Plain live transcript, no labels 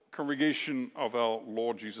congregation of our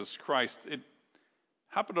Lord Jesus Christ. It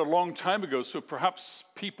happened a long time ago, so perhaps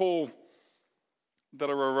people that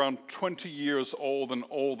are around 20 years old and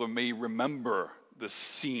older may remember this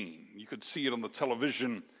scene. You could see it on the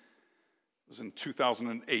television. It was in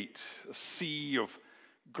 2008, a sea of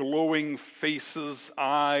glowing faces,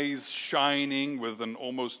 eyes shining with an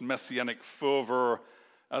almost messianic fervor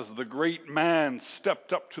as the great man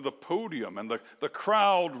stepped up to the podium, and the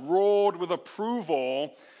crowd roared with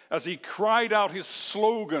approval as he cried out his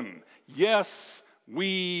slogan, "Yes,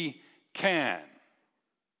 we can."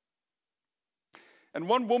 And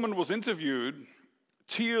one woman was interviewed,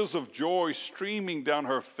 tears of joy streaming down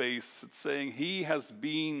her face, saying, "He has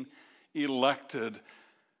been elected.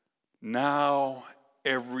 Now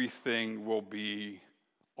everything will be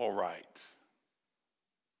all right."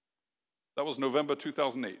 That was November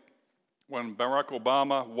 2008, when Barack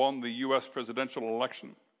Obama won the U.S. presidential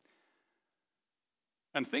election.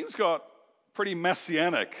 And things got pretty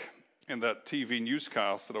messianic in that TV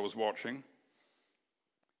newscast that I was watching.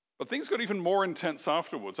 But things got even more intense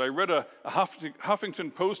afterwards. I read a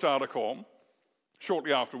Huffington Post article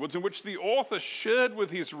shortly afterwards in which the author shared with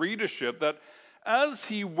his readership that as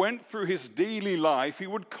he went through his daily life, he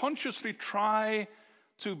would consciously try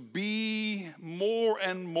to be more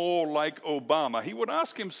and more like Obama. He would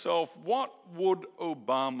ask himself, what would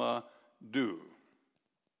Obama do?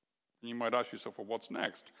 And you might ask yourself, well, what's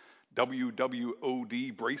next?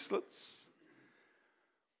 WWOD bracelets?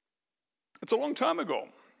 It's a long time ago.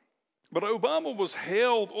 But Obama was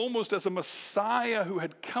hailed almost as a Messiah who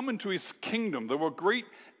had come into his kingdom. There were great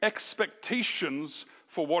expectations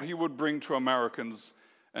for what he would bring to Americans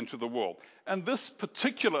and to the world. And this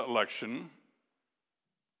particular election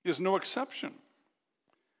is no exception.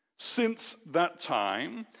 Since that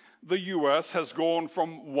time, the U.S. has gone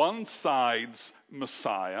from one side's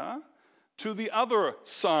Messiah to the other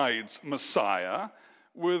side's Messiah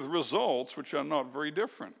with results which are not very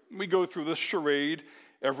different. We go through this charade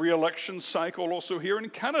every election cycle also here in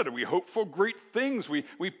Canada. We hope for great things. We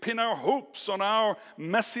pin our hopes on our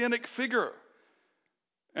messianic figure.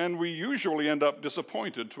 And we usually end up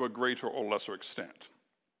disappointed to a greater or lesser extent.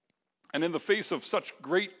 And in the face of such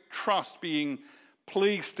great trust being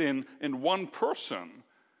placed in one person,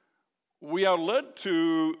 we are led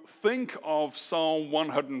to think of Psalm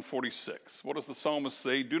 146. What does the psalmist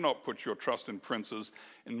say? "Do not put your trust in princes,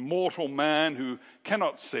 in mortal man who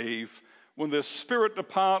cannot save. When their spirit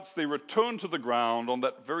departs, they return to the ground. On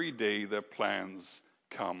that very day, their plans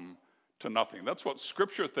come to nothing." That's what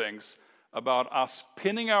Scripture thinks about us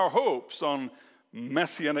pinning our hopes on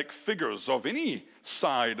messianic figures of any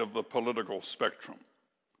side of the political spectrum.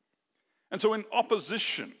 And so in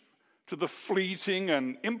opposition to the fleeting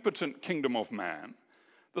and impotent kingdom of man,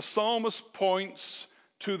 the psalmist points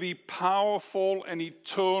to the powerful and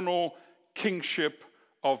eternal kingship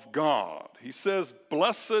of God. He says,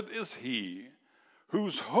 "Blessed is he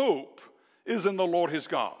whose hope is in the Lord his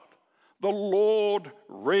God. The Lord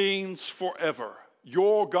reigns forever.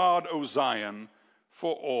 Your God, O Zion,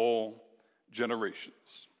 for all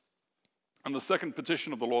generations." And the second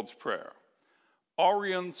petition of the Lord's Prayer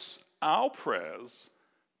orients our prayers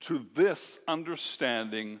to this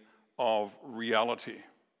understanding of reality.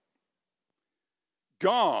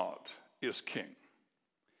 God is king.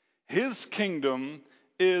 His kingdom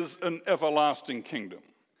is an everlasting kingdom.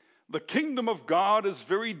 The kingdom of God is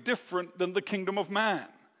very different than the kingdom of man.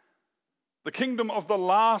 The kingdom of the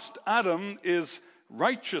last Adam is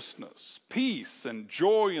righteousness, peace, and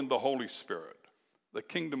joy in the Holy Spirit. The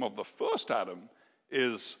kingdom of the first Adam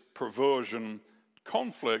is perversion,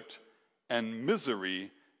 conflict, and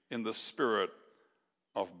misery in the spirit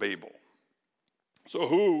of Babel. So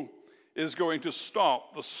who is going to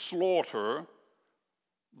stop the slaughter,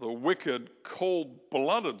 the wicked,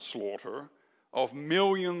 cold-blooded slaughter of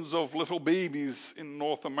millions of little babies in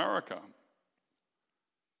North America?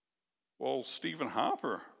 Well, Stephen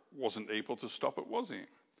Harper wasn't able to stop it, was he?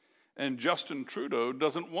 And Justin Trudeau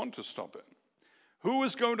doesn't want to stop it. Who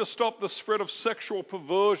is going to stop the spread of sexual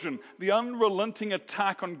perversion, the unrelenting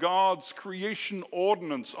attack on God's creation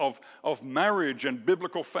ordinance of marriage and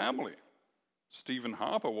biblical family? Stephen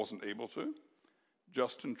Harper wasn't able to.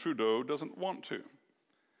 Justin Trudeau doesn't want to.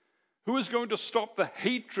 Who is going to stop the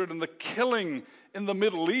hatred and the killing in the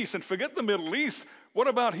Middle East? And forget the Middle East. What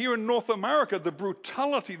about here in North America? The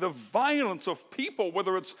brutality, the violence of people,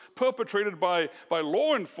 whether it's perpetrated by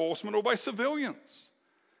law enforcement or by civilians,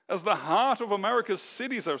 as the heart of America's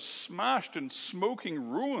cities are smashed in smoking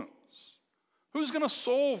ruins. Who's going to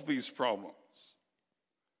solve these problems?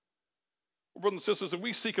 Well, brothers and sisters, if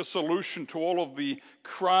we seek a solution to all of the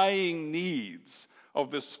crying needs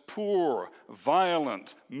of this poor,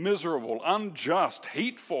 violent, miserable, unjust,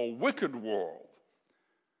 hateful, wicked world.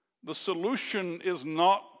 The solution is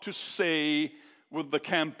not to say with the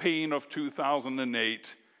campaign of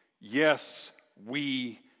 2008, yes,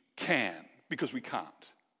 we can, because we can't.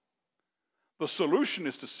 The solution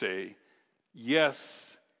is to say,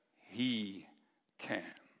 yes, he can.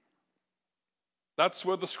 That's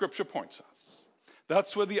where the scripture points us.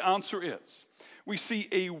 That's where the answer is. We see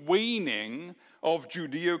a waning of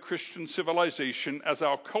Judeo-Christian civilization as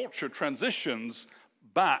our culture transitions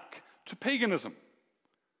back to paganism.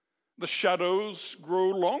 The shadows grow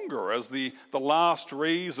longer as the last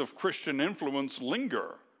rays of Christian influence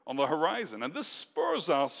linger on the horizon. And this spurs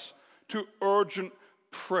us to urgent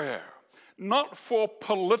prayer, not for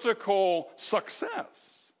political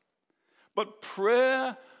success, but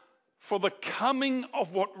prayer for the coming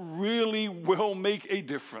of what really will make a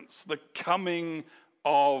difference, the coming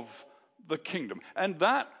of the kingdom. And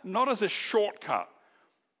that not as a shortcut,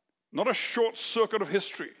 not a short circuit of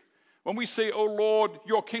history. When we say, oh Lord,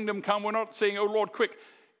 your kingdom come, we're not saying, oh Lord, quick,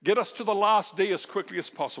 get us to the last day as quickly as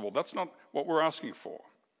possible. That's not what we're asking for.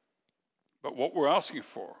 But what we're asking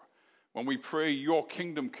for when we pray your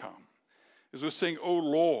kingdom come is we're saying, oh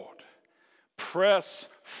Lord, press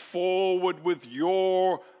forward with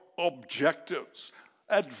your objectives.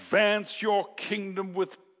 Advance your kingdom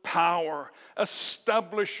with power.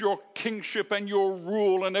 Establish your kingship and your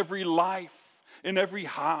rule in every life, in every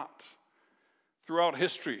heart. Throughout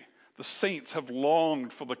history, the saints have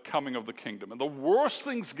longed for the coming of the kingdom. And the worse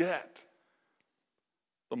things get,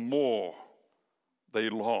 the more they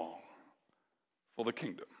long for the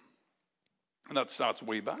kingdom. And that starts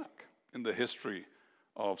way back in the history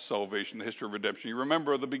of salvation, the history of redemption. You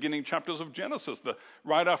remember the beginning chapters of Genesis.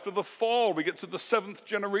 Right after the fall, we get to the 7th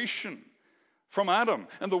generation from Adam.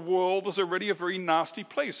 And the world is already a very nasty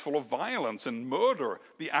place, full of violence and murder,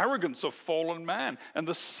 the arrogance of fallen man. And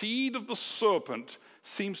the seed of the serpent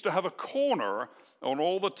seems to have a corner on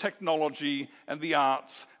all the technology and the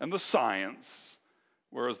arts and the science,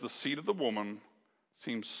 whereas the seed of the woman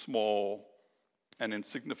seems small and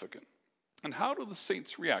insignificant. And how do the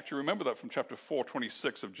saints react? You remember that from chapter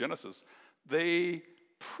 4:26 of Genesis. They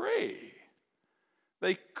pray.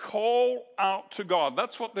 They call out to God.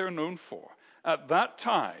 That's what they're known for. At that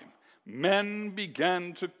time, men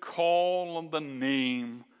began to call on the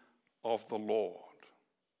name of the Lord.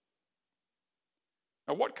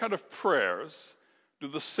 Now, what kind of prayers do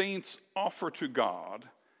the saints offer to God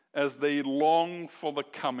as they long for the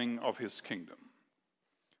coming of his kingdom?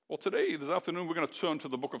 Well, today, this afternoon, we're going to turn to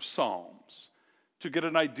the book of Psalms to get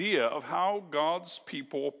an idea of how God's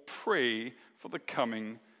people pray for the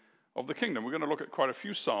coming of the kingdom. We're going to look at quite a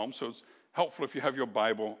few Psalms, so it's helpful if you have your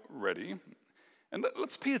Bible ready. And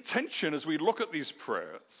let's pay attention as we look at these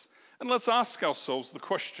prayers. And let's ask ourselves the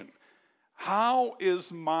question, how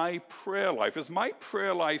is my prayer life? Is my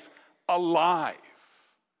prayer life alive?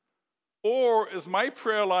 Or is my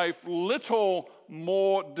prayer life little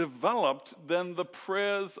more developed than the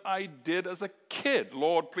prayers I did as a kid?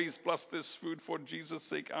 Lord, please bless this food for Jesus'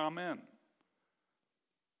 sake. Amen.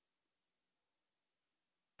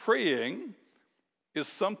 Praying is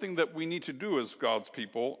something that we need to do as God's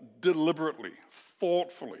people deliberately,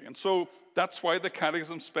 thoughtfully. And so that's why the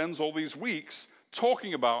Catechism spends all these weeks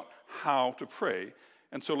talking about how to pray.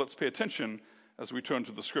 And so let's pay attention as we turn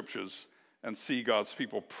to the scriptures and see God's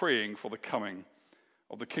people praying for the coming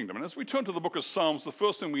of the kingdom. And as we turn to the book of Psalms, the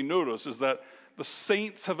first thing we notice is that the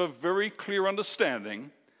saints have a very clear understanding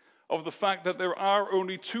of the fact that there are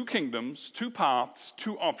only two kingdoms, two paths,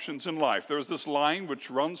 two options in life. There is this line which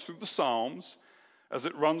runs through the Psalms as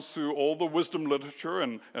it runs through all the wisdom literature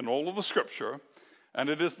and all of the scripture. And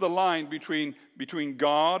it is the line between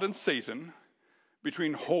God and Satan,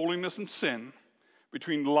 between holiness and sin,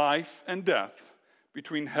 between life and death,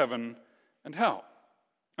 between heaven and hell.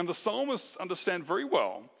 And the psalmists understand very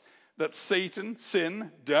well that Satan,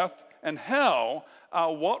 sin, death, and hell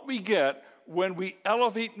are what we get when we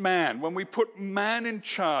elevate man, when we put man in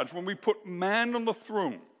charge, when we put man on the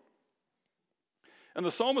throne. And the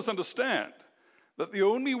psalmists understand that the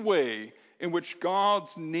only way in which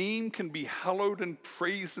God's name can be hallowed and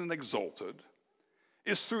praised and exalted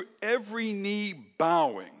is through every knee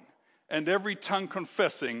bowing and every tongue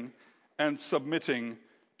confessing and submitting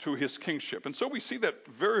to his kingship. And so we see that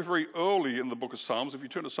very, very early in the book of Psalms. If you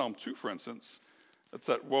turn to Psalm 2, for instance, that's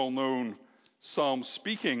that well-known psalm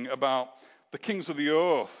speaking about the kings of the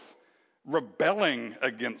earth rebelling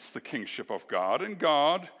against the kingship of God, and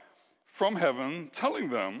God from heaven telling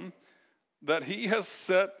them that he has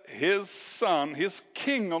set his son, his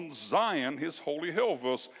king on Zion, his holy hill,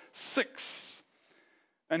 verse 6.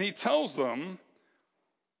 And he tells them,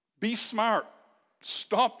 Be smart.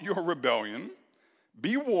 Stop your rebellion.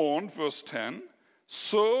 Be warned, verse 10.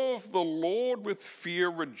 Serve the Lord with fear.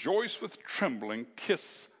 Rejoice with trembling.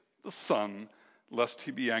 Kiss the Son, lest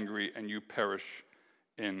he be angry and you perish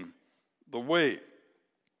in the way.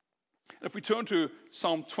 If we turn to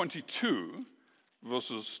Psalm 22,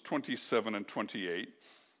 verses 27 and 28,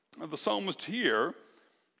 the psalmist here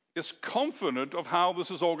is confident of how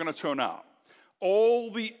this is all going to turn out.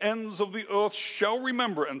 All the ends of the earth shall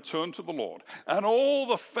remember and turn to the Lord, and all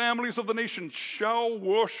the families of the nations shall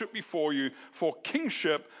worship before you, for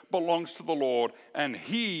kingship belongs to the Lord, and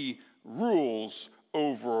he rules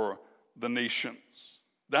over the nations.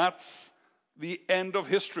 That's the end of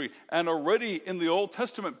history. And already in the Old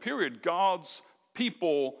Testament period, God's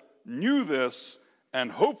people knew this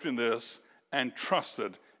and hoped in this and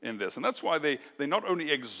trusted in this. And that's why they not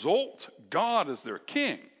only exalt God as their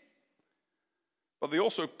king, but they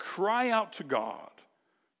also cry out to God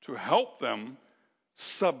to help them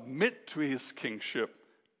submit to his kingship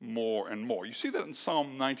more and more. You see that in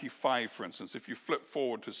Psalm 95, for instance. If you flip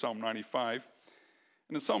forward to Psalm 95,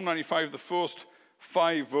 and in Psalm 95, the first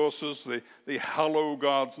 5 verses, they hallow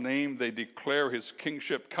God's name. They declare his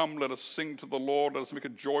kingship. Come, let us sing to the Lord. Let us make a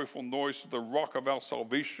joyful noise to the rock of our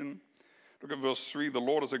salvation. Look at verse 3. The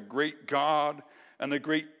Lord is a great God and a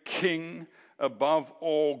great king above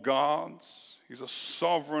all gods. He's a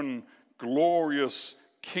sovereign, glorious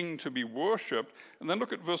king to be worshipped. And then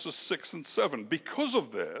look at verses 6 and 7. Because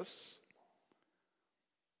of this,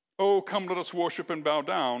 oh, come, let us worship and bow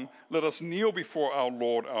down. Let us kneel before our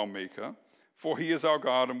Lord, our Maker. For he is our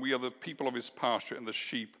God, and we are the people of his pasture and the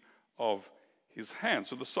sheep of his hand.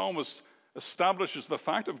 So the psalmist establishes the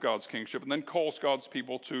fact of God's kingship and then calls God's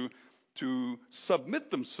people to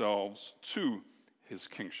submit themselves to his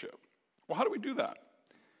kingship. Well, how do we do that?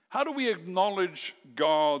 How do we acknowledge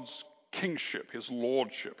God's kingship, his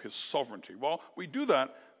lordship, his sovereignty? Well, we do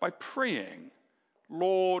that by praying,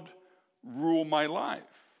 Lord, rule my life.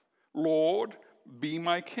 Lord, be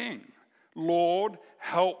my king. Lord,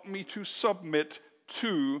 help me to submit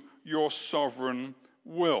to your sovereign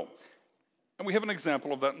will. And we have an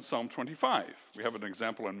example of that in Psalm 25. We have an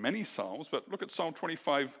example in many Psalms, but look at Psalm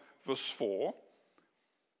 25, verse 4.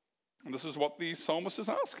 And this is what the psalmist is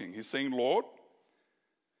asking. He's saying, Lord,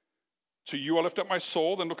 to you I lift up my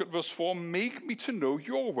soul. Then look at verse 4. Make me to know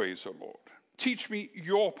your ways, O Lord. Teach me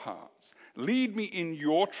your paths. Lead me in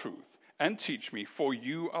your truth. And teach me, for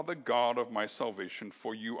you are the God of my salvation.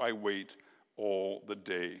 For you I wait all the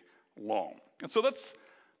day long. And so that's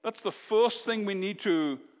the first thing we need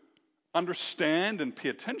to understand and pay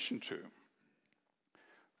attention to.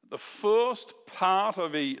 The first part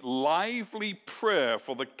of a lively prayer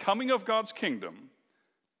for the coming of God's kingdom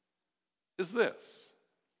is this: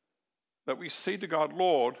 that we say to God,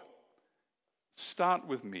 Lord, start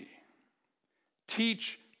with me.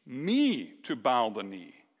 Teach me to bow the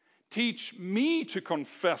knee. Teach me to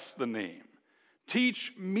confess the name.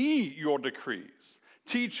 Teach me your decrees.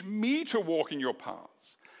 Teach me to walk in your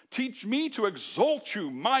paths. Teach me to exalt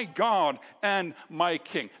you, my God and my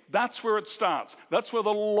King. That's where it starts. That's where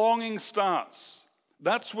the longing starts.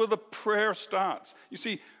 That's where the prayer starts. You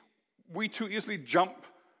see, we too easily jump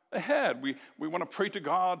ahead. We want to pray to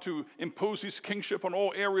God to impose his kingship on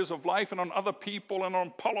all areas of life and on other people and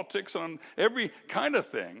on politics and on every kind of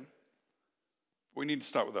thing. We need to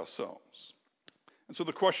start with ourselves. And so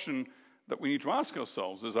the question that we need to ask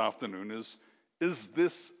ourselves this afternoon is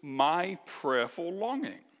this my prayerful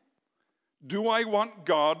longing? Do I want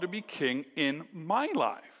God to be king in my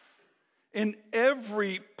life? In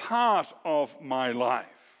every part of my life?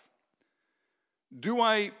 Do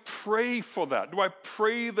I pray for that? Do I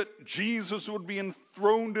pray that Jesus would be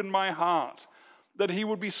enthroned in my heart? That he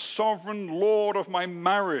would be sovereign Lord of my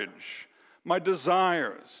marriage, my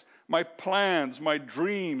desires, my plans, my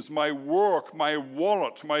dreams, my work, my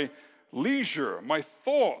wallet, my leisure, my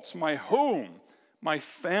thoughts, my home, my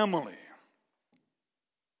family.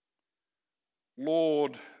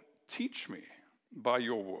 Lord, teach me by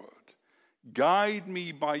your word. Guide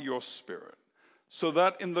me by your spirit, so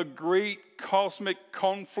that in the great cosmic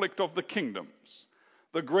conflict of the kingdoms,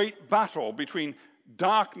 the great battle between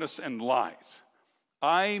darkness and light,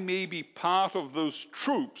 I may be part of those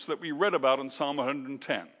troops that we read about in Psalm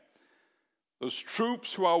 110. Those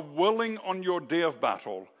troops who are willing on your day of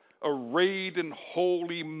battle, arrayed in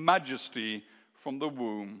holy majesty from the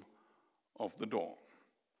womb of the dawn.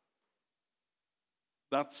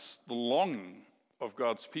 That's the longing of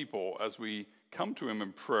God's people as we come to him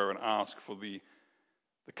in prayer and ask for the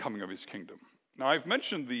coming of his kingdom. Now, I've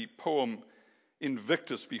mentioned the poem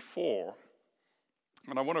Invictus before,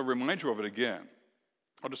 and I want to remind you of it again.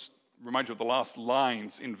 I'll just remind you of the last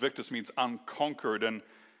lines. Invictus means unconquered, and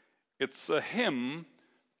it's a hymn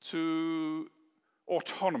to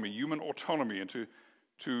autonomy, human autonomy, and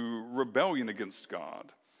to rebellion against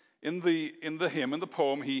God. In the hymn, in the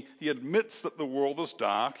poem, he admits that the world is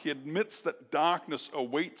dark. He admits that darkness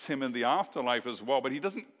awaits him in the afterlife as well, but he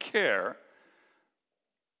doesn't care.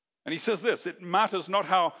 And he says this: it matters not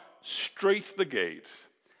how straight the gate,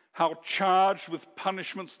 how charged with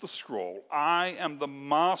punishments the scroll. I am the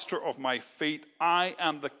master of my fate. I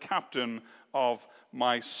am the captain of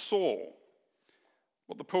my soul.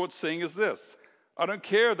 What the poet's saying is this: I don't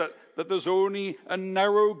care that there's only a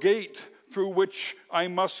narrow gate through which I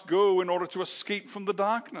must go in order to escape from the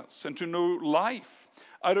darkness and to know life.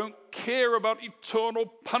 I don't care about eternal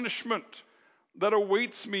punishment that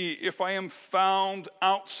awaits me if I am found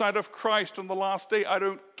outside of Christ on the last day. I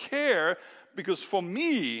don't care, because for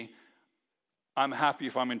me, I'm happy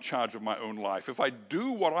if I'm in charge of my own life. If I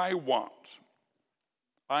do what I want,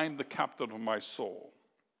 I'm the captain of my soul.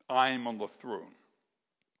 I'm on the throne.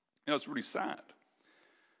 You know, it's really sad.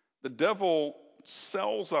 The devil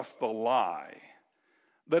sells us the lie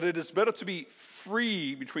that it is better to be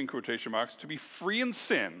free, between quotation marks, to be free in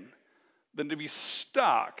sin than to be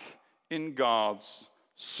stuck in God's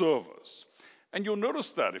service. And you'll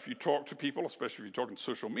notice that if you talk to people, especially if you talk in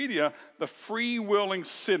social media, the free-willing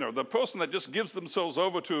sinner, the person that just gives themselves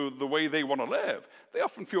over to the way they want to live, they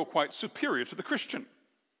often feel quite superior to the Christian.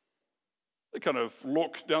 They kind of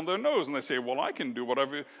look down their nose and they say, well, I can do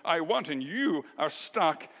whatever I want, and you are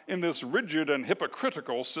stuck in this rigid and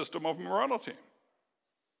hypocritical system of morality.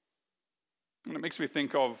 And it makes me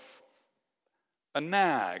think of a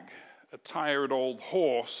nag, a tired old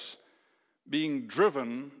horse, being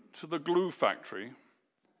driven to the glue factory.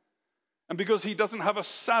 And because he doesn't have a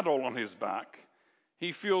saddle on his back,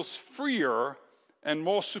 he feels freer and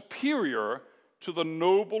more superior to the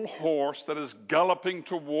noble horse that is galloping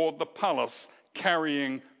toward the palace,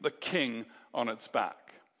 carrying the king on its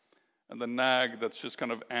back. And the nag that's just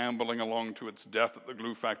kind of ambling along to its death at the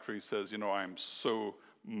glue factory says, you know, I am so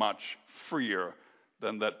much freer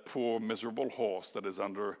than that poor, miserable horse that is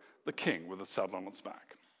under the king with a saddle on its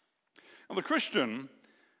back. And the Christian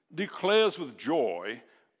declares with joy,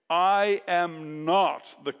 I am not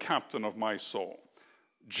the captain of my soul.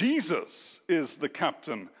 Jesus is the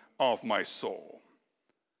captain of my soul.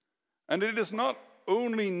 And it is not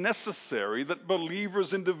only necessary that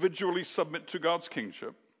believers individually submit to God's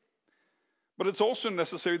kingship, but it's also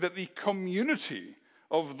necessary that the community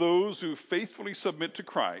of those who faithfully submit to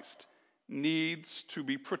Christ needs to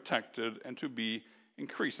be protected and to be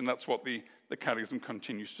increased. And that's what the Catechism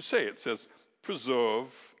continues to say. It says,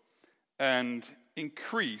 preserve and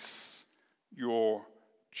increase your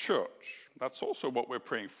church. That's also what we're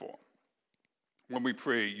praying for when we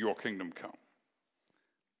pray, your kingdom come.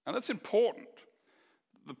 And that's important.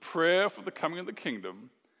 The prayer for the coming of the kingdom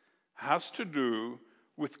has to do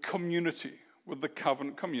with community, with the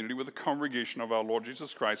covenant community, with the congregation of our Lord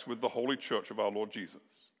Jesus Christ, with the holy church of our Lord Jesus.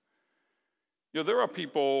 You know, there are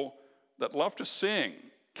people that love to sing,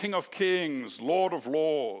 King of Kings, Lord of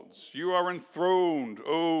Lords, you are enthroned,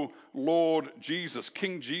 O Lord Jesus,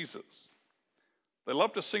 King Jesus. They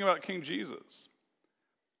love to sing about King Jesus,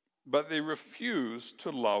 but they refuse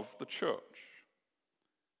to love the church.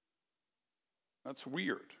 That's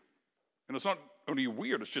weird. And it's not only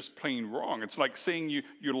weird, it's just plain wrong. It's like saying you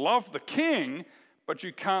love the king, but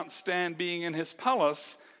you can't stand being in his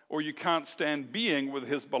palace, or you can't stand being with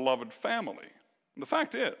his beloved family. And the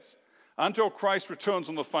fact is, until Christ returns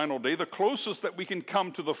on the final day, the closest that we can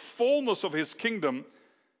come to the fullness of his kingdom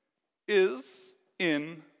is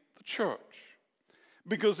in the church.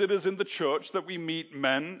 Because it is in the church that we meet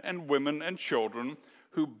men and women and children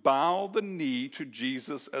who bow the knee to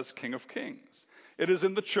Jesus as King of Kings. It is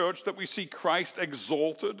in the church that we see Christ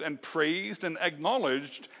exalted and praised and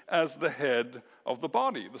acknowledged as the head of the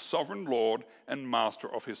body, the sovereign Lord and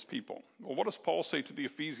master of his people. Well, what does Paul say to the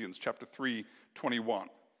Ephesians, chapter 3:21?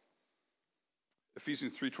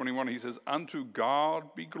 Ephesians 3:21, he says, unto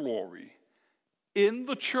God be glory in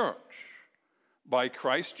the church by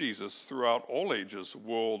Christ Jesus throughout all ages,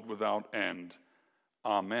 world without end.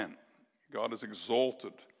 Amen. God is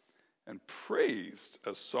exalted and praised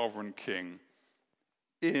as sovereign King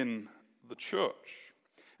in the church.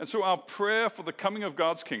 And so our prayer for the coming of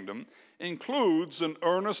God's kingdom includes an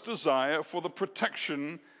earnest desire for the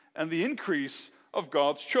protection and the increase of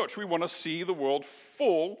God's church. We want to see the world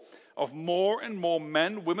full of more and more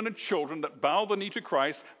men, women, and children that bow the knee to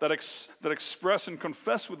Christ, that express and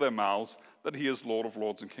confess with their mouths that he is Lord of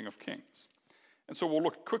Lords and King of Kings. And so we'll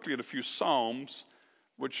look quickly at a few Psalms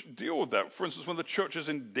which deal with that. For instance, when the church is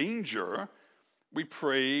in danger, we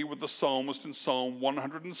pray with the psalmist in Psalm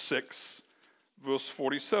 106, verse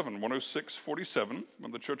 47, 106, 47.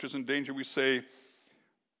 When the church is in danger, we say,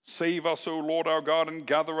 "Save us, O Lord our God, and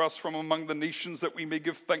gather us from among the nations, that we may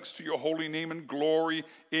give thanks to your holy name and glory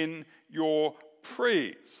in your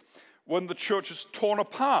praise." When the church is torn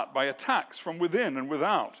apart by attacks from within and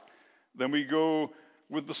without, then we go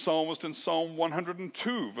with the psalmist in Psalm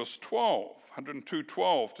 102, verse 12, 102,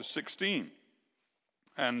 12 to 16.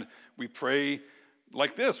 And we pray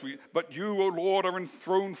like this, "But you, O Lord, are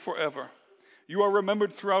enthroned forever. You are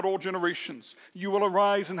remembered throughout all generations. You will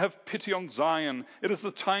arise and have pity on Zion. It is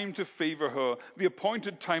the time to favor her. The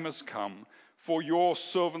appointed time has come. For your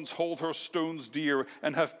servants hold her stones dear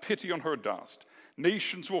and have pity on her dust.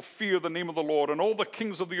 Nations will fear the name of the Lord, and all the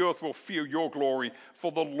kings of the earth will fear your glory.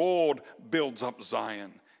 For the Lord builds up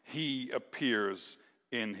Zion. He appears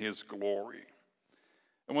in his glory."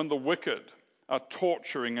 And when the wicked are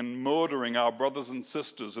torturing and murdering our brothers and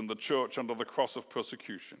sisters in the church under the cross of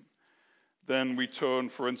persecution, then we turn,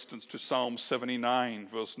 for instance, to Psalm 79,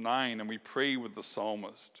 verse 9, and we pray with the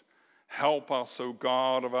psalmist, "Help us, O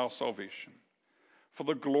God of our salvation, for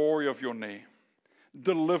the glory of your name.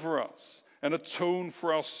 Deliver us and atone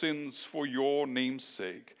for our sins for your name's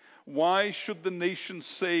sake. Why should the nations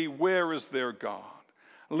say, 'Where is their God?'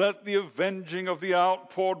 Let the avenging of the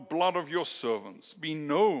outpoured blood of your servants be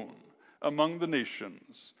known among the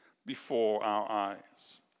nations before our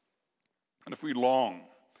eyes." And if we long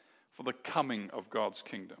for the coming of God's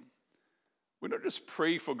kingdom, we don't just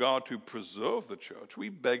pray for God to preserve the church, we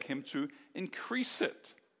beg him to increase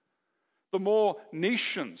it. The more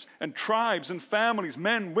nations and tribes and families,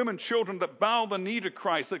 men, women, children that bow the knee to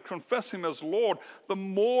Christ, that confess him as Lord, the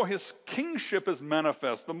more his kingship is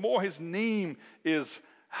manifest, the more his name is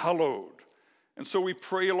hallowed. And so we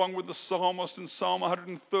pray along with the psalmist in Psalm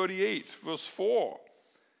 138, verse 4.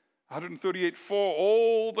 138, 4,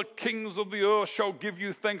 "All the kings of the earth shall give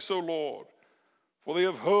you thanks, O Lord, for they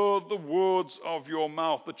have heard the words of your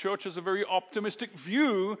mouth." The church has a very optimistic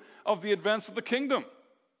view of the advance of the kingdom.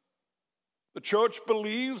 The church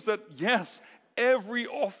believes that, yes, every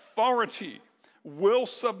authority will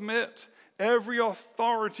submit. Every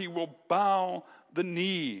authority will bow the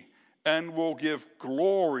knee and will give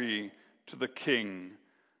glory to the King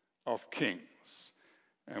of Kings.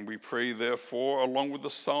 And we pray, therefore, along with the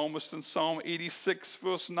psalmist in Psalm 86,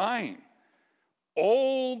 verse 9,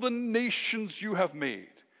 "All the nations you have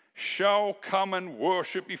made shall come and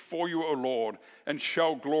worship before you, O Lord, and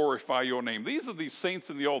shall glorify your name." These are these saints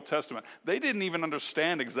in the Old Testament. They didn't even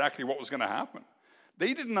understand exactly what was going to happen.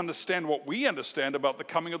 They didn't understand what we understand about the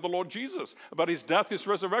coming of the Lord Jesus, about his death, his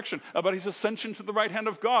resurrection, about his ascension to the right hand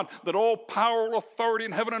of God, that all power and authority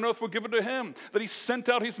in heaven and earth were given to him, that he sent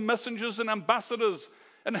out his messengers and ambassadors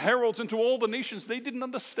and heralds into all the nations. They didn't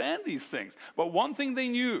understand these things. But one thing they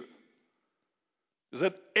knew is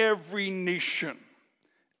that every nation,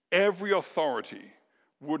 every authority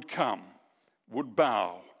would come, would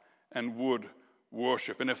bow, and would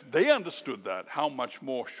worship. And if they understood that, how much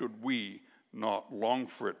more should we not long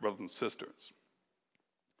for it, brothers and sisters?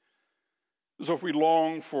 So if we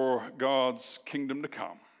long for God's kingdom to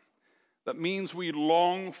come, that means we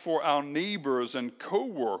long for our neighbors and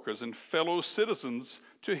co-workers and fellow citizens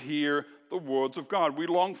to hear the words of God. We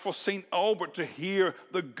long for St. Albert to hear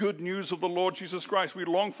the good news of the Lord Jesus Christ. We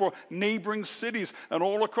long for neighboring cities and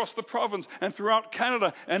all across the province and throughout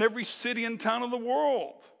Canada and every city and town in the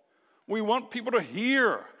world. We want people to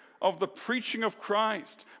hear of the preaching of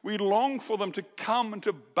Christ. We long for them to come and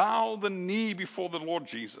to bow the knee before the Lord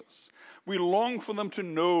Jesus. We long for them to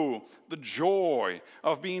know the joy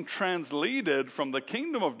of being translated from the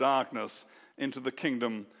kingdom of darkness into the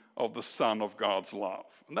kingdom of the Son of God's love.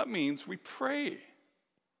 And that means we pray.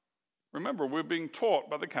 Remember, we're being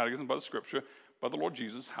taught by the Catechism, by the Scripture, by the Lord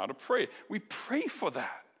Jesus, how to pray. We pray for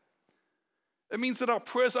that. It means that our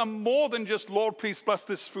prayers are more than just, "Lord, please bless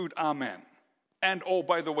this food, amen. And, oh,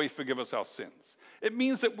 by the way, forgive us our sins." It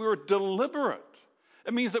means that we're deliberate.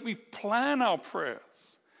 It means that we plan our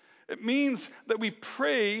prayers. It means that we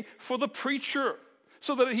pray for the preacher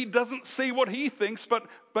so that he doesn't say what he thinks,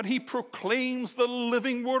 but he proclaims the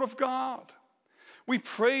living word of God. We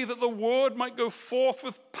pray that the word might go forth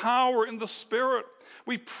with power in the Spirit.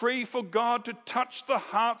 We pray for God to touch the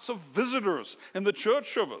hearts of visitors in the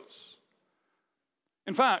church of us.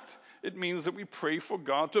 In fact, it means that we pray for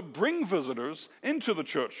God to bring visitors into the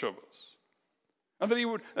church of us. And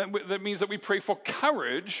that means that we pray for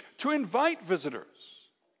courage to invite visitors.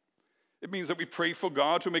 It means that we pray for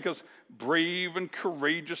God to make us brave and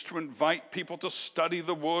courageous to invite people to study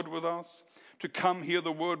the word with us, to come hear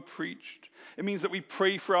the word preached. It means that we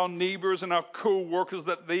pray for our neighbors and our co-workers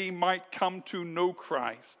that they might come to know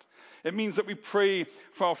Christ. It means that we pray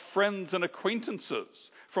for our friends and acquaintances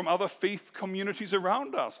from other faith communities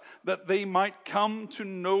around us, that they might come to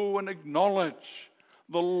know and acknowledge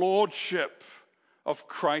the lordship of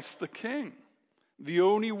Christ the King, the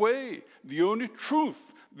only way, the only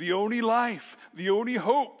truth, the only life, the only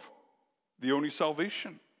hope, the only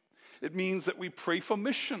salvation. It means that we pray for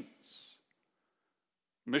missions.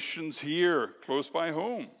 Missions here, close by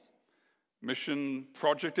home. Mission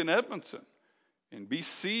project in Edmonton, in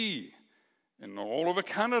BC, in all over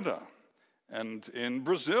Canada, and in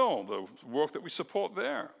Brazil, the work that we support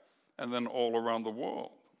there, and then all around the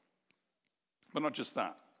world. But not just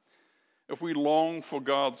that. If we long for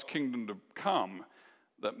God's kingdom to come,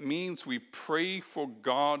 that means we pray for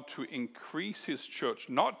God to increase his church,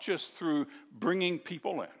 not just through bringing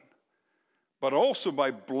people in, but also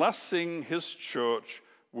by blessing his church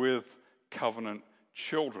with covenant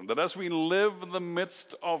children. That as we live in the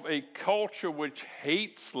midst of a culture which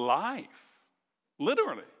hates life,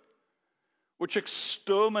 literally, which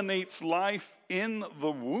exterminates life in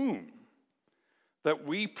the womb, that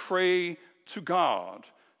we pray to God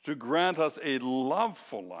to grant us a love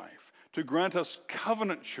for life, to grant us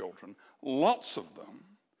covenant children, lots of them,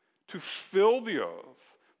 to fill the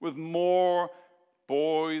earth with more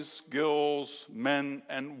boys, girls, men,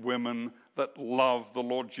 and women that love the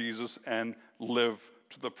Lord Jesus and live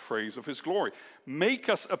to the praise of his glory. Make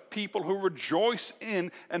us a people who rejoice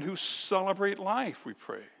in and who celebrate life, we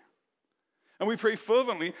pray. And we pray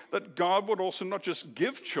fervently that God would also not just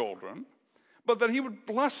give children, but that he would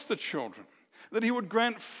bless the children, that he would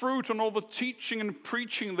grant fruit on all the teaching and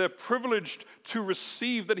preaching they're privileged to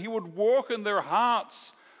receive, that he would work in their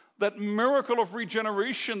hearts that miracle of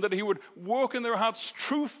regeneration, that he would work in their hearts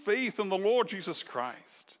true faith in the Lord Jesus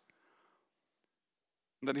Christ,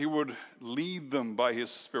 that he would lead them by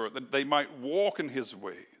his Spirit, that they might walk in his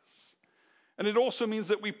ways. And it also means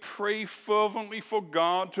that we pray fervently for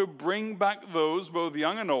God to bring back those, both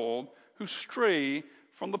young and old, who stray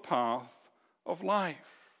from the path of life.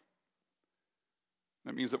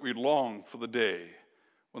 That means that we long for the day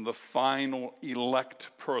when the final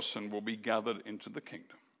elect person will be gathered into the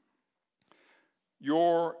kingdom.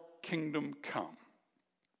 Your kingdom come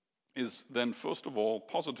is then, first of all,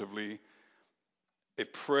 positively a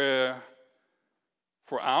prayer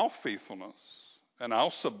for our faithfulness and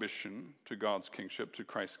our submission to God's kingship, to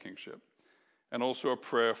Christ's kingship, and also a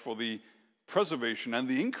prayer for the preservation and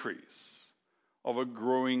the increase of a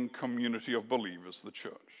growing community of believers, the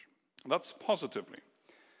church. That's positively.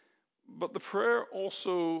 But the prayer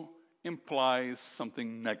also implies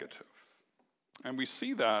something negative. And we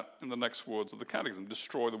see that in the next words of the Catechism: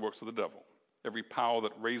 destroy the works of the devil, every power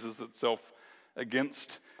that raises itself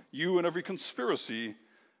against you, and every conspiracy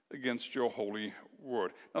against your holy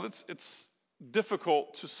word. Now, it's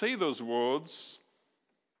difficult to say those words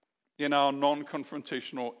in our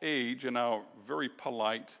non-confrontational age, in our very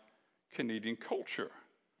polite Canadian culture.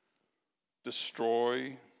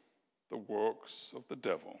 Destroy the works of the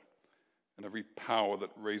devil and every power that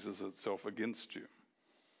raises itself against you.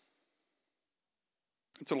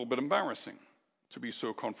 It's a little bit embarrassing to be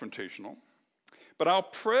so confrontational. But our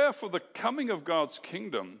prayer for the coming of God's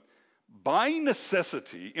kingdom, by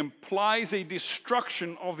necessity, implies a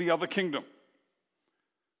destruction of the other kingdom.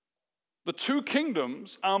 The two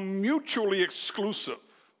kingdoms are mutually exclusive.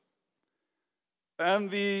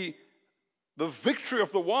 And the victory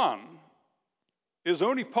of the one is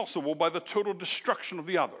only possible by the total destruction of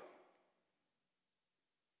the other.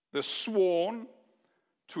 They're sworn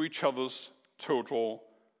to each other's total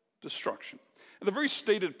destruction. And the very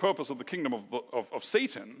stated purpose of the kingdom of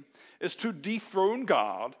Satan is to dethrone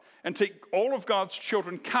God and take all of God's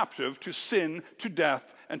children captive to sin, to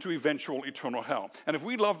death, and to eventual eternal hell. And if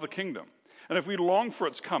we love the kingdom, and if we long for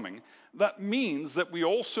its coming, that means that we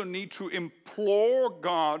also need to implore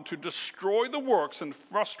God to destroy the works and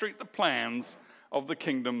frustrate the plans of the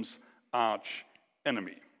kingdom's arch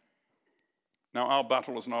enemy. Now, our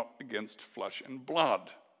battle is not against flesh and blood.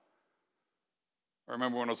 I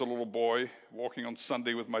remember when I was a little boy walking on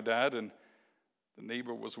Sunday with my dad, and the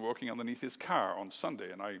neighbor was working underneath his car on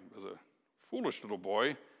Sunday, and I, as a foolish little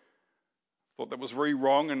boy, thought that was very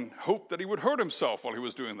wrong and hoped that he would hurt himself while he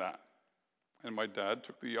was doing that. And my dad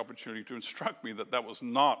took the opportunity to instruct me that that was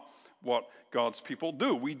not what God's people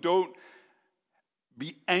do. We don't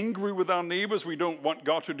be angry with our neighbors. We don't want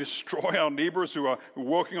God to destroy our neighbors who are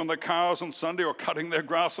working on their cars on Sunday or cutting their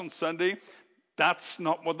grass on Sunday. That's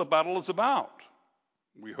not what the battle is about.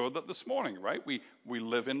 We heard that this morning, right? We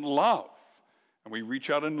live in love, and we reach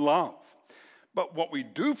out in love. But what we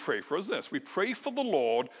do pray for is this. We pray for the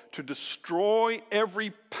Lord to destroy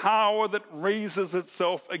every power that raises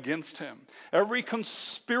itself against him, every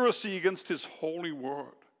conspiracy against his holy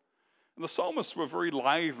word. And the psalmists were very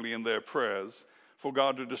lively in their prayers for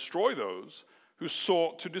God to destroy those who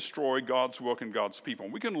sought to destroy God's work and God's people.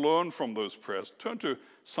 And we can learn from those prayers. Turn to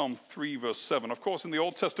Psalm 3, verse 7. Of course, in the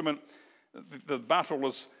Old Testament, the battle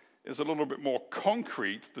is a little bit more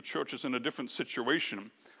concrete. The church is in a different situation.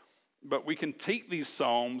 But we can take these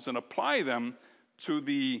psalms and apply them to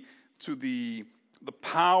the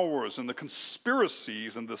powers and the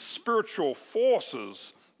conspiracies and the spiritual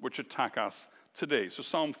forces which attack us today. So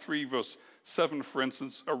Psalm 3, verse 7, for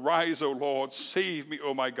instance, "Arise, O Lord, save me,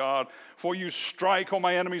 O my God, for you strike all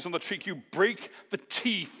my enemies on the cheek. You break the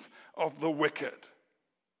teeth of the wicked."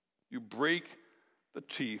 You break the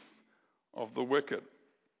teeth of the wicked.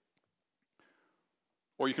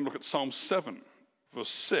 Or you can look at Psalm 7, verse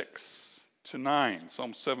 6 to 9.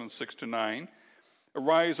 Psalm 7, 6 to 9.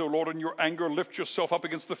 "Arise, O Lord, in your anger. Lift yourself up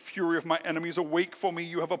against the fury of my enemies. Awake for me.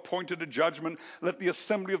 You have appointed a judgment. Let the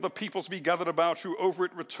assembly of the peoples be gathered about you. Over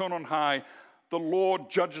it return on high. The Lord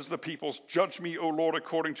judges the peoples. Judge me, O Lord,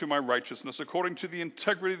 according to my righteousness, according to the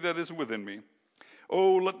integrity that is within me.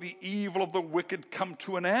 Oh, let the evil of the wicked come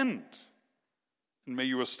to an end, and may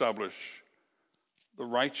you establish the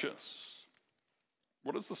righteous."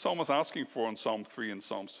 What is the psalmist asking for in Psalm 3 and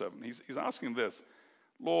Psalm 7? He's asking this.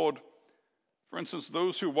 Lord, for instance,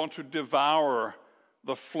 those who want to devour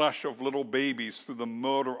the flesh of little babies through the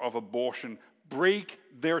murder of abortion, break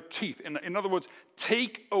their teeth. In other words,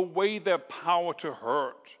 take away their power to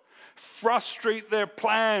hurt. Frustrate their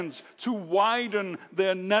plans to widen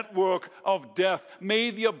their network of death. May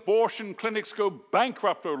the abortion clinics go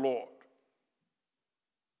bankrupt, O Lord.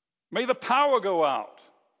 May the power go out.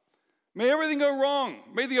 May everything go wrong.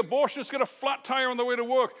 May the abortionist get a flat tire on the way to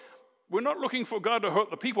work. We're not looking for God to hurt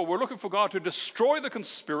the people. We're looking for God to destroy the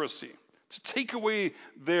conspiracy, to take away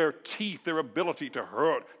their teeth, their ability to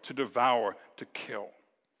hurt, to devour, to kill.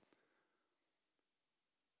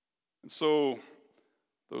 And so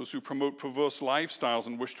those who promote perverse lifestyles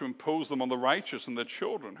and wish to impose them on the righteous and their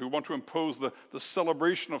children, who want to impose the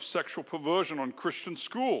celebration of sexual perversion on Christian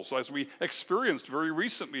schools, as we experienced very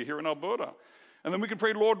recently here in Alberta. And then we can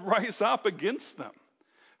pray, Lord, rise up against them.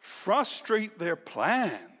 Frustrate their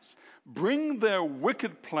plans. Bring their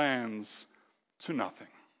wicked plans to nothing.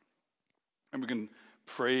 And we can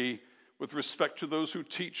pray with respect to those who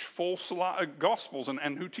teach false gospels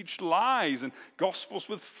and who teach lies and gospels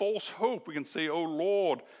with false hope. We can say, oh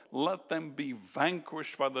Lord, let them be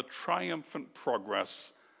vanquished by the triumphant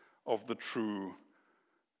progress of the true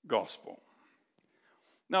gospel.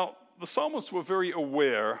 Now, the psalmists were very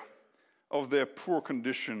aware of their poor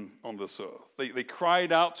condition on this earth. They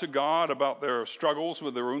cried out to God about their struggles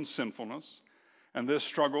with their own sinfulness and their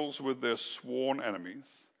struggles with their sworn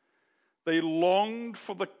enemies. They longed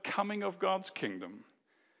for the coming of God's kingdom,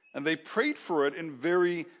 and they prayed for it in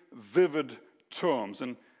very vivid terms.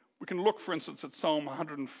 And we can look, for instance, at Psalm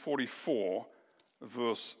 144,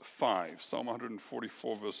 verse 5. Psalm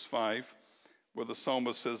 144, verse 5, where the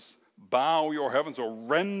psalmist says, "Bow your heavens," or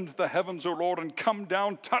 "rend the heavens, O Lord, and come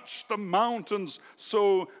down, touch the mountains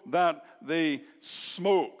so that they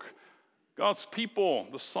smoke." God's people,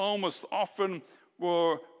 the psalmists, often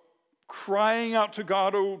were crying out to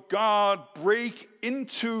God, "Oh God, break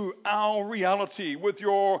into our reality with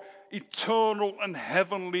your eternal and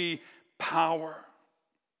heavenly power.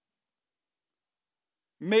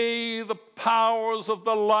 May the powers of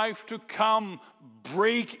the life to come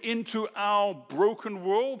break into our broken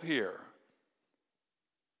world here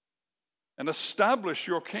and establish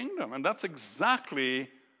your kingdom." And that's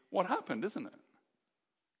exactly what happened, isn't it?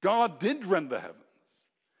 God did rend the heavens,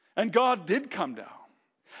 and God did come down,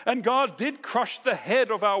 and God did crush the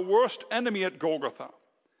head of our worst enemy at Golgotha.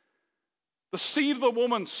 The seed of the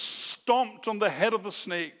woman stomped on the head of the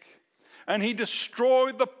snake, and he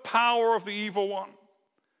destroyed the power of the evil one.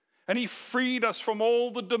 And he freed us from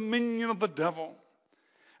all the dominion of the devil.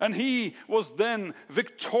 And he was then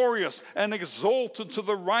victorious and exalted to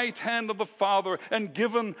the right hand of the Father and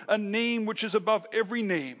given a name which is above every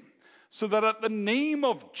name, so that at the name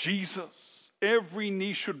of Jesus, every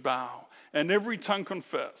knee should bow and every tongue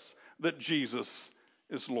confess that Jesus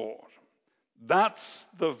is Lord. That's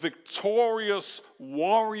the victorious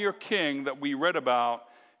warrior king that we read about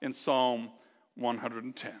in Psalm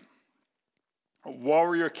 110. A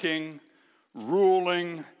warrior king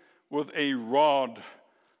ruling with a rod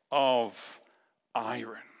of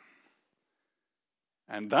iron.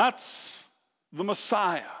 And that's the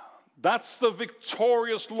Messiah. That's the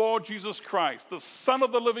victorious Lord Jesus Christ, the Son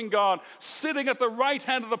of the living God, sitting at the right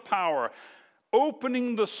hand of the power.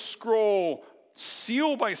 opening the scroll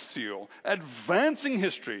seal by seal, advancing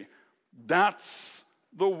history. That's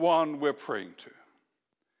the one we're praying to.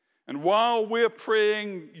 And while we're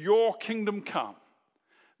praying, your kingdom come,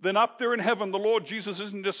 then up there in heaven, the Lord Jesus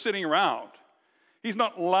isn't just sitting around. He's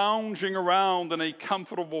not lounging around in a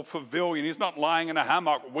comfortable pavilion. He's not lying in a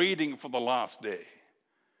hammock waiting for the last day.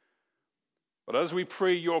 But as we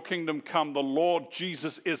pray, your kingdom come, the Lord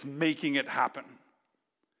Jesus is making it happen.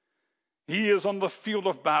 He is on the field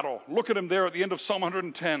of battle. Look at him there at the end of Psalm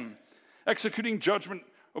 110, executing judgment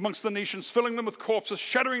amongst the nations, filling them with corpses,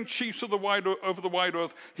 shattering chiefs over the wide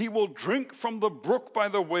earth. He will drink from the brook by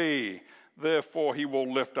the way. Therefore, he will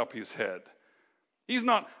lift up his head. He's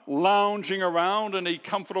not lounging around in a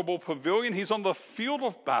comfortable pavilion. He's on the field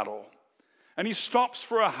of battle. And he stops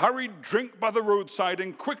for a hurried drink by the roadside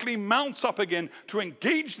and quickly mounts up again to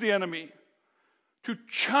engage the enemy, to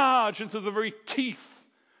charge into the very teeth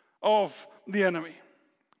of the enemy.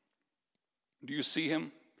 Do you see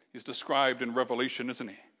him? He's described in Revelation, isn't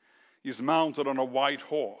he? He's mounted on a white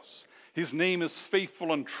horse. His name is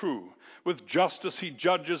Faithful and True. With justice he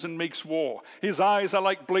judges and makes war. His eyes are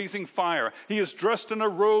like blazing fire. He is dressed in a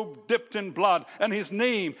robe dipped in blood, and his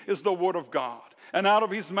name is the Word of God. And out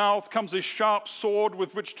of his mouth comes a sharp sword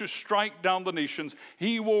with which to strike down the nations.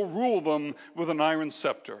 He will rule them with an iron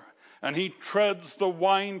scepter. And he treads the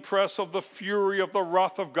winepress of the fury of the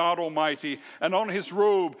wrath of God Almighty. And on his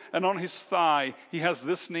robe and on his thigh he has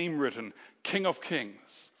this name written, King of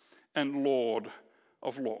Kings and Lord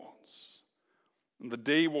of Lords. And the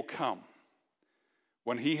day will come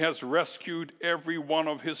when he has rescued every one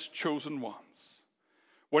of his chosen ones,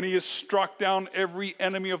 when he has struck down every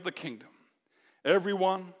enemy of the kingdom,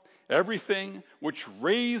 everyone, everything which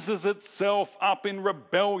raises itself up in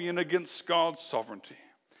rebellion against God's sovereignty.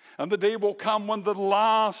 And the day will come when the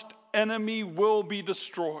last enemy will be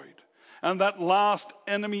destroyed. And that last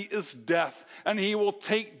enemy is death. And he will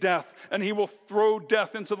take death and he will throw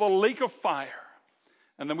death into the lake of fire.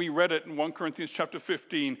 And then we read it in 1 Corinthians chapter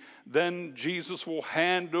 15. Then Jesus will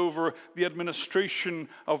hand over the administration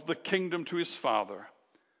of the kingdom to his Father.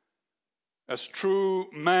 As true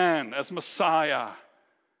man, as Messiah,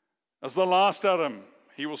 as the last Adam,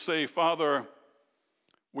 he will say, Father,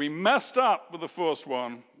 we messed up with the first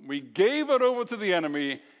one. We gave it over to the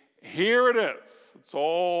enemy. Here it is. It's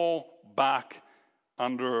all back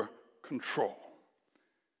under control.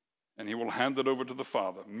 And he will hand it over to the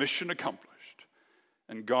Father. Mission accomplished.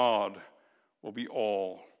 And God will be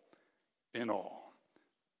all in all.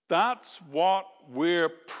 That's what we're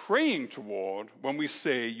praying toward when we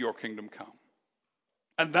say, your kingdom come.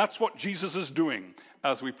 And that's what Jesus is doing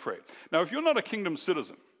as we pray. Now, if you're not a kingdom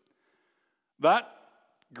citizen, that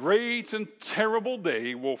great and terrible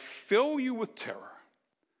day will fill you with terror.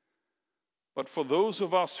 But for those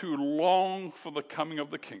of us who long for the coming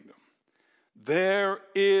of the kingdom, there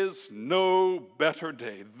is no better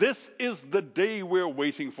day. This is the day we're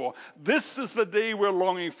waiting for. This is the day we're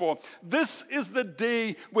longing for. This is the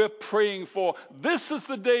day we're praying for. This is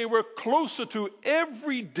the day we're closer to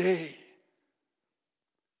every day.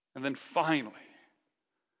 And then finally,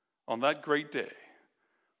 on that great day,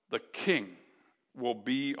 the King will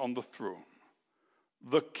be on the throne.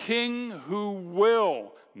 The King who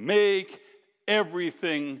will make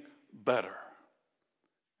everything better.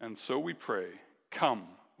 And so we pray, come,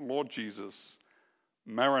 Lord Jesus,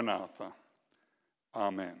 Maranatha.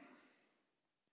 Amen.